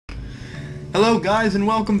Hello guys and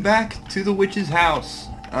welcome back to the witch's house.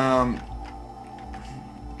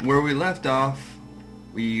 Where we left off,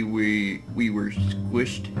 we were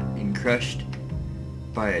squished and crushed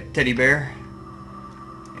by a teddy bear,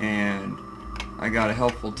 and I got a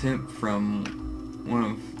helpful tip from one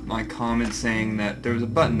of my comments saying that there was a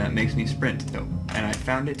button that makes me sprint, and I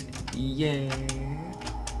found it. Yeah.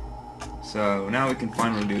 So now we can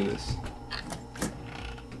finally do this.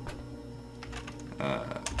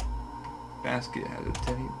 Basket has a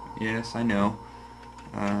teddy. Yes, I know.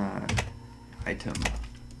 Item.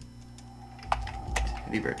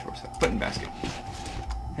 Teddy bear torso. Button basket.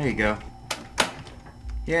 There you go.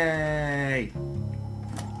 Yay!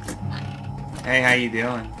 Hey, how you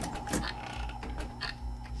doing?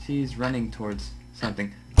 She's running towards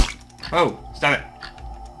something. Whoa! Stop it!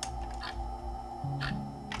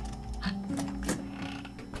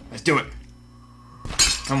 Let's do it!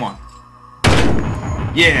 Come on.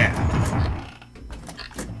 Yeah!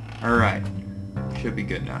 Alright. Should be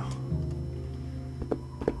good now.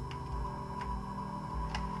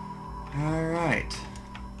 Alright.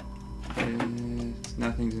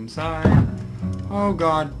 Nothing's inside. Oh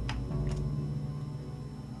god.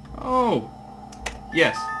 Oh!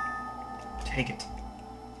 Yes. Take it.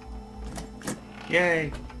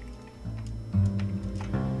 Yay.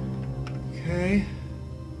 Okay.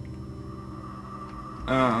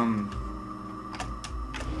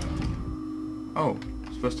 Oh,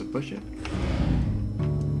 supposed to push it.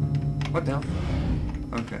 What the hell?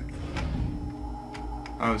 Okay.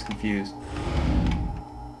 I was confused.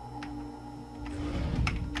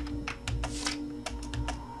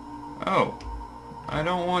 Oh, I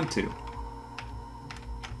don't want to.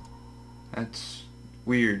 That's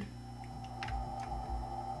weird.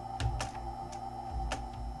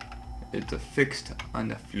 It's affixed on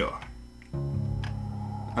the floor.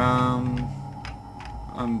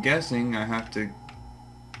 I'm guessing I have to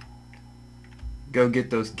go get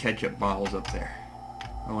those ketchup bottles up there.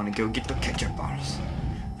 I want to go get the ketchup bottles.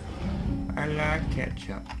 I like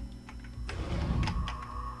ketchup.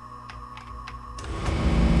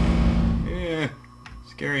 Yeah,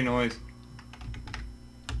 scary noise.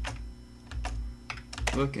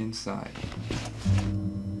 Look inside.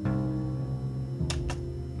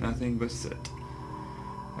 Nothing but soot.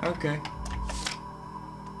 Okay.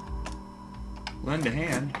 Lend a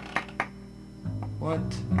hand? What?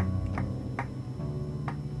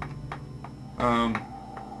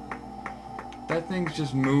 That thing's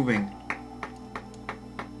just moving.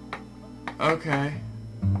 Okay.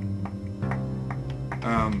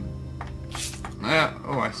 Come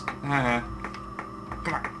on.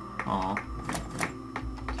 Aw.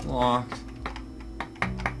 It's locked.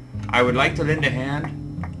 I would like to lend a hand.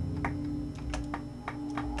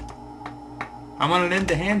 I'm gonna lend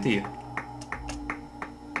a hand to you.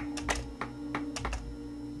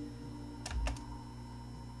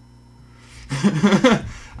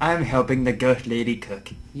 I'm helping the ghost lady cook.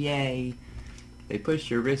 Yay. They push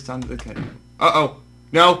your wrist onto the cutting. Uh-oh.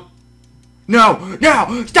 No. No.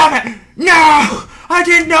 No. Stop it. No. I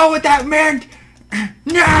didn't know what that meant.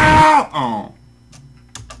 No. Oh.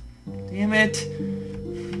 Damn it.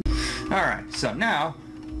 Alright, so now,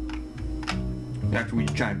 after we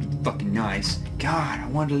try to be fucking nice. God, I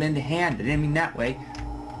wanted to lend a hand. I didn't mean that way.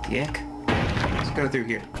 Dick. Let's go through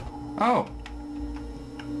here. Oh.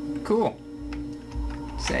 Cool.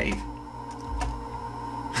 Save.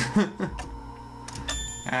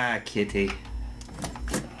 Ah, kitty.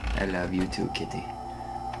 I love you too, kitty.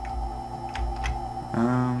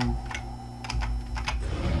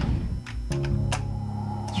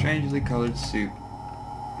 Strangely colored suit.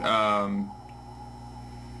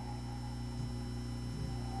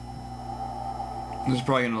 This is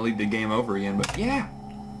probably gonna lead the game over again, but yeah.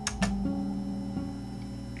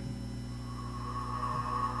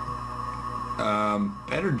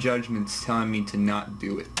 Better judgment's telling me to not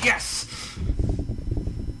do it. Yes!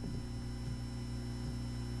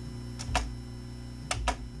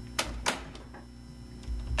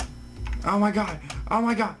 Oh my god! Oh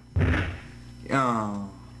my god! Oh.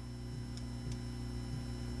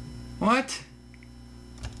 What?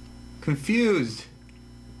 Confused.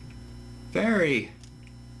 Very.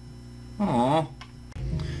 Aww.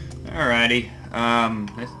 Alrighty.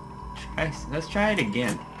 Let's try it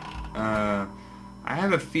again. I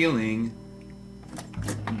have a feeling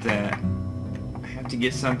that I have to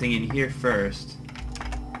get something in here first.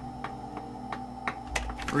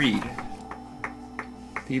 Read.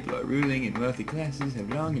 People are ruling in wealthy classes have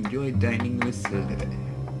long enjoyed dining with silver.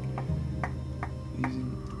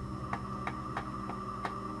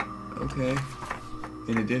 Okay.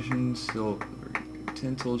 In addition, silver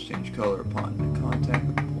utensils change color upon contact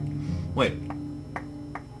with the pole. Wait.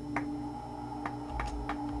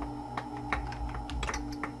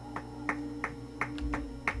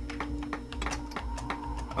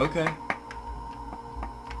 Okay.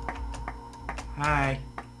 Hi.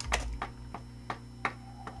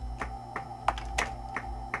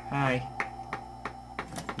 Hi.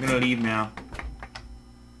 I'm gonna leave now.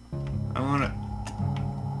 I wanna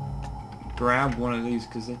grab one of these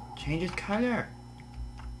because it changes color.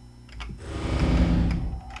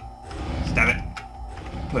 Stop it.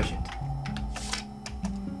 Push it.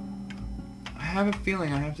 I have a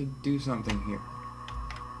feeling I have to do something here.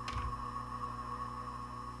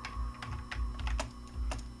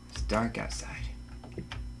 It's dark outside.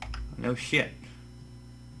 No shit.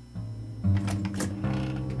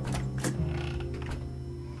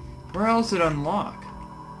 Where else did it unlock?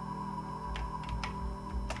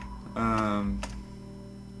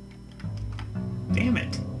 Damn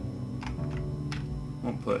it.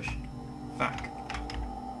 Won't push. Fuck.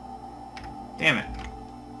 Damn it.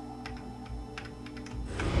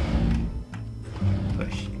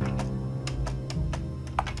 Push.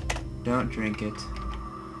 Don't drink it.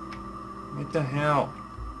 What the hell?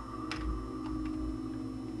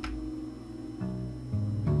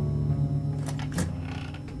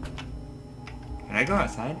 Can I go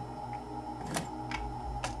outside?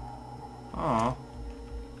 Aw.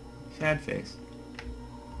 Sad face.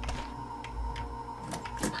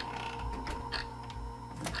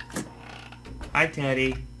 Hi,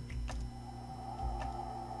 Teddy.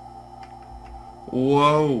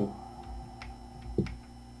 Whoa.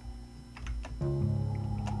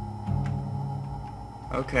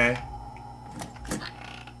 Okay.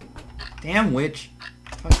 Damn witch.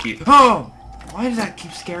 Fuck you. Oh! Why does that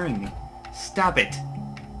keep scaring me? Stop it.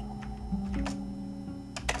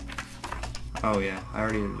 Oh yeah, I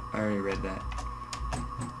already read that.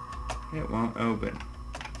 It won't open.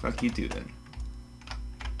 Fuck you too then.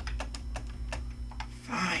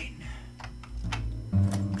 Fine.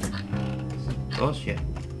 This is bullshit.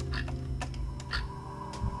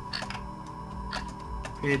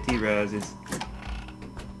 Pretty roses.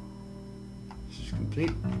 This is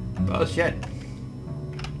complete bullshit.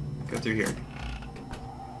 Go through here.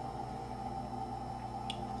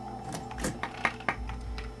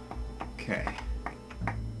 Okay.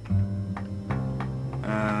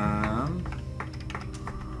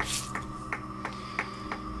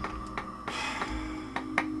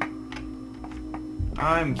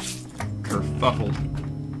 I'm kerfuffled.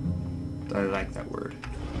 I like that word.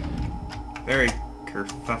 Very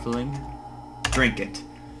kerfuffling. Drink it.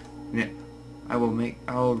 Yeah.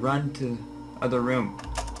 I'll run to other room.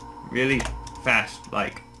 Really fast,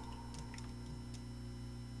 like.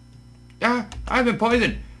 Ah! I've been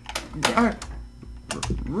poisoned!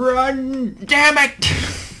 Run! Damn it!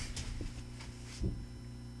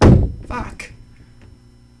 Fuck.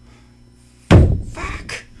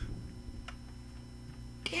 Fuck.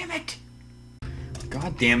 Damn it.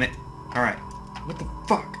 God damn it. Alright. What the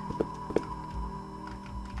fuck?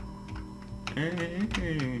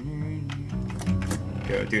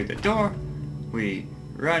 Go through the door. We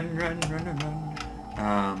run.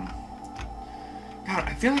 God,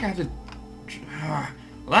 I feel like I have to...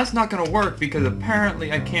 Well, that's not gonna work because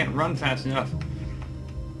apparently I can't run fast enough.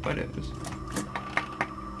 But it was...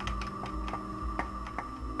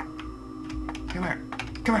 Come here.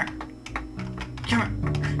 Come here. Come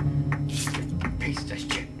here. Piece of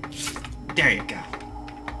shit. There you go.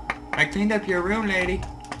 I cleaned up your room, lady.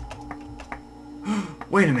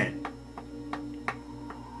 Wait a minute.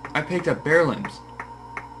 I picked up bear limbs.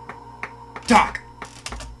 Talk.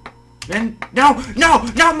 Then no,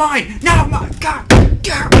 not mine. Not mine. God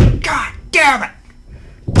damn it.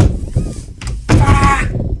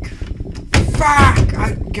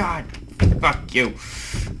 Fuck. God. Fuck you.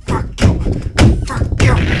 Fuck you. Fuck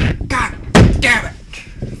you. God damn it.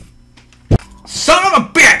 Son of a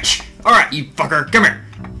bitch. All right, you fucker. Come here.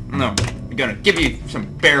 No, I'm gonna give you some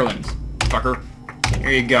bear limbs, fucker.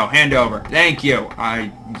 Here you go. Hand over. Thank you.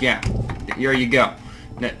 Yeah. Here you go.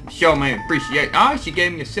 Now, show my appreciation. Oh, she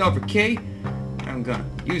gave me a silver key. I'm gonna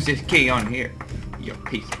use this key on here. You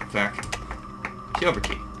piece of fuck. Silver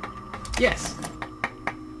key. Yes.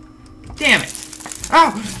 Damn it.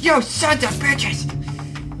 Oh, you sons of bitches.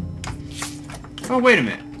 Oh, wait a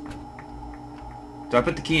minute. Do I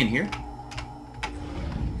put the key in here?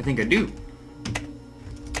 I think I do.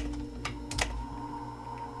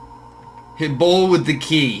 Hit bowl with the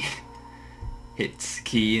key. Hit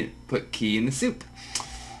key, put key in the soup.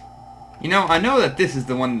 You know, I know that this is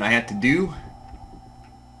the one that I had to do,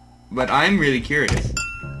 but I'm really curious.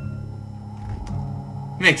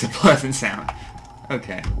 Makes a pleasant sound.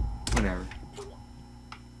 Okay, whatever.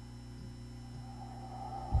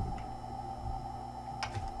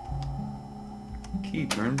 Key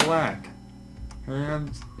turned black.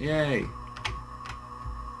 Yay.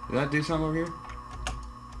 Did that do something over here?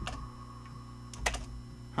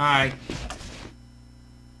 Hi.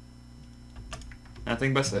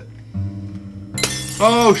 Nothing but it.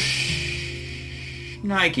 Oh,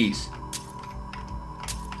 Nikes.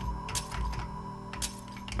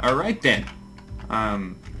 Alright then.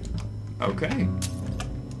 Okay.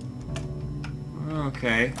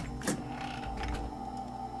 Okay.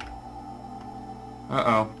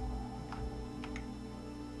 Uh-oh.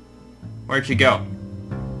 Where'd she go?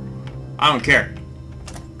 I don't care.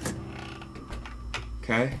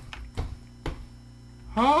 Okay.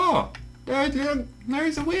 Oh!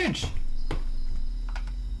 There's a winch!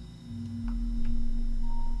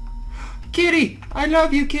 Kitty! I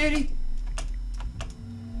love you, Kitty!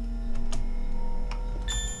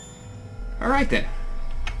 Alright then.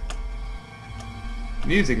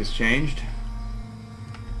 Music has changed.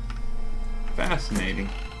 Fascinating.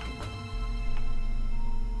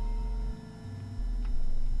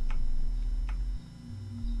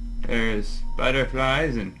 There's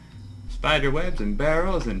butterflies and spider webs and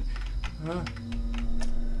barrels and...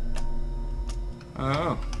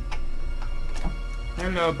 oh.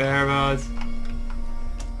 Hello, barrels.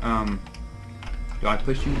 Do I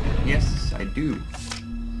push you? Yes, I do.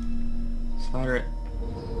 Spider...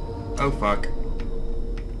 Oh, fuck.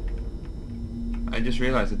 I just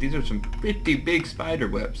realized that these are some pretty big spider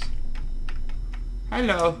webs.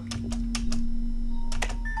 Hello.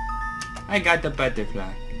 I got the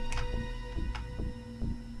butterfly.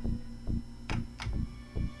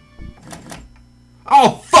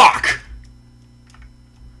 Oh, fuck!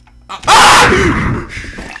 Ah!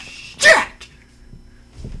 Shit!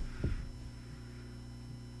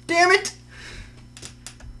 Damn it!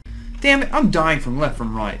 Damn it, I'm dying from left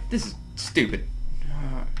from right. This is stupid.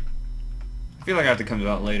 I feel like I have to come to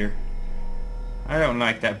that later. I don't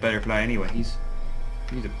like that butterfly anyway. He's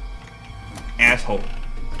an asshole.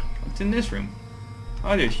 What's in this room?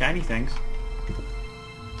 Oh, there's shiny things.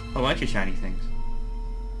 A bunch of shiny things.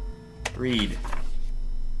 Read.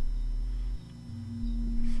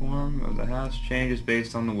 Form of the house changes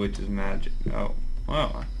based on the witch's magic. Oh,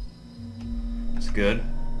 well. That's good.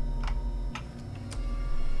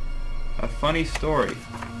 A funny story.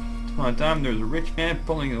 One time there was a rich man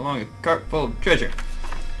pulling along a cart full of treasure.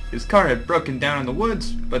 His cart had broken down in the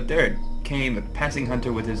woods, but there came a passing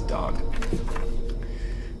hunter with his dog.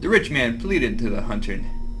 The rich man pleaded to the hunter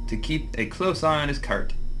to keep a close eye on his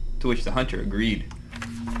cart, to which the hunter agreed.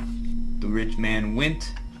 The rich man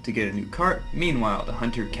went to get a new cart. Meanwhile, the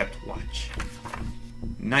hunter kept watch.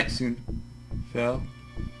 Night soon fell,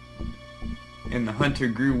 and the hunter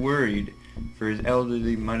grew worried for his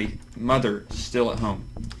elderly mother still at home.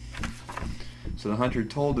 So the hunter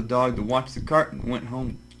told the dog to watch the cart and went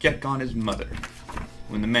home to check on his mother.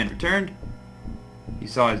 When the man returned, he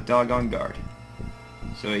saw his dog on guard.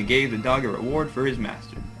 So he gave the dog a reward for his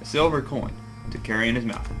master, a silver coin to carry in his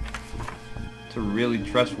mouth. It's a really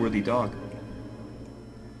trustworthy dog.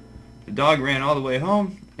 The dog ran all the way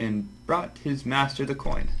home and brought his master the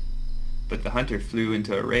coin. But the hunter flew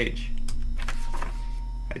into a rage.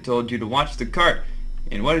 I told you to watch the cart,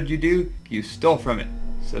 and what did you do? You stole from it.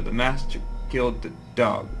 So the master killed the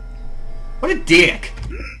dog. What a dick!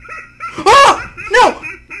 Ah! No!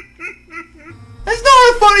 That's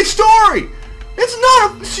not a funny story! It's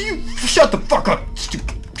not a... You shut the fuck up,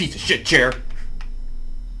 stupid piece of shit chair.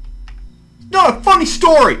 It's not a funny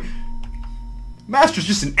story! Master's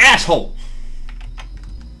just an asshole.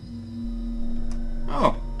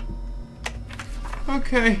 Oh.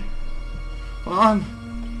 Okay. Well, I'm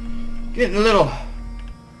getting a little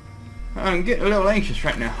anxious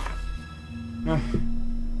right now.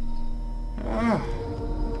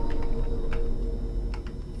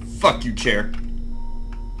 Fuck you, chair.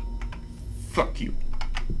 Fuck you.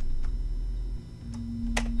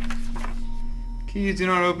 Keys do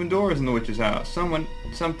not open doors in the witch's house.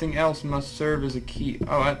 Something else must serve as a key.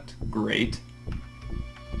 Oh, that's great.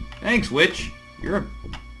 Thanks, witch. You're a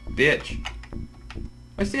bitch.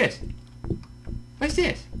 What's this? What's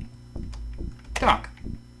this? Talk.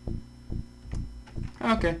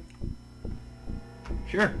 Okay.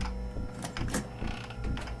 Sure.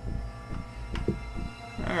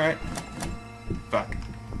 Alright. Fuck.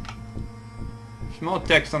 Small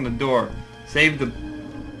text on the door. Save the...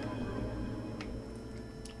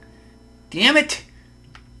 Damn it!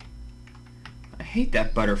 I hate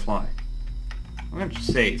that butterfly. I'm gonna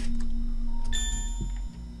save.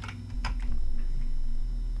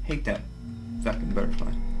 Hate that fucking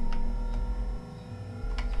butterfly.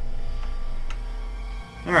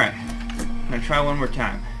 Alright. I'm gonna try one more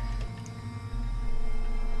time.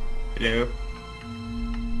 Hello?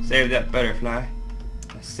 Save that butterfly.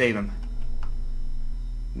 Let's save him.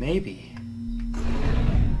 Maybe.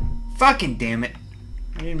 Fucking damn it.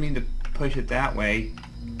 I didn't mean to push it that way.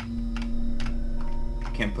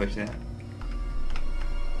 Can't push that.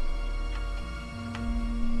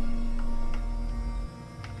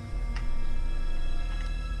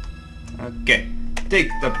 Okay. Take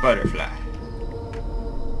the butterfly.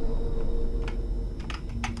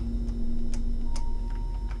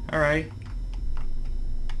 Alright.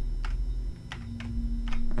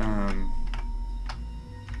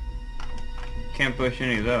 Can't push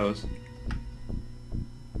any of those.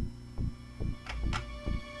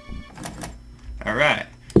 Alright.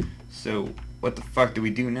 So, what the fuck do we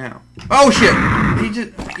do now? Oh shit!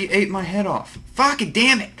 He ate my head off. Fucking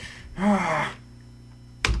damn it!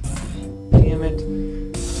 Damn it.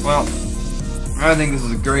 Well, I think this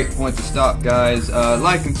is a great point to stop, guys.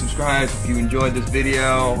 Like and subscribe if you enjoyed this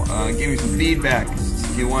video. Give me some feedback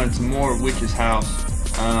if you wanted some more of Witch's House.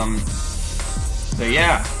 So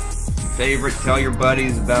yeah, favorite, tell your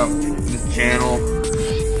buddies about this channel.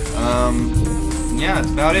 Yeah,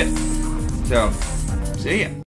 that's about it. So, see ya.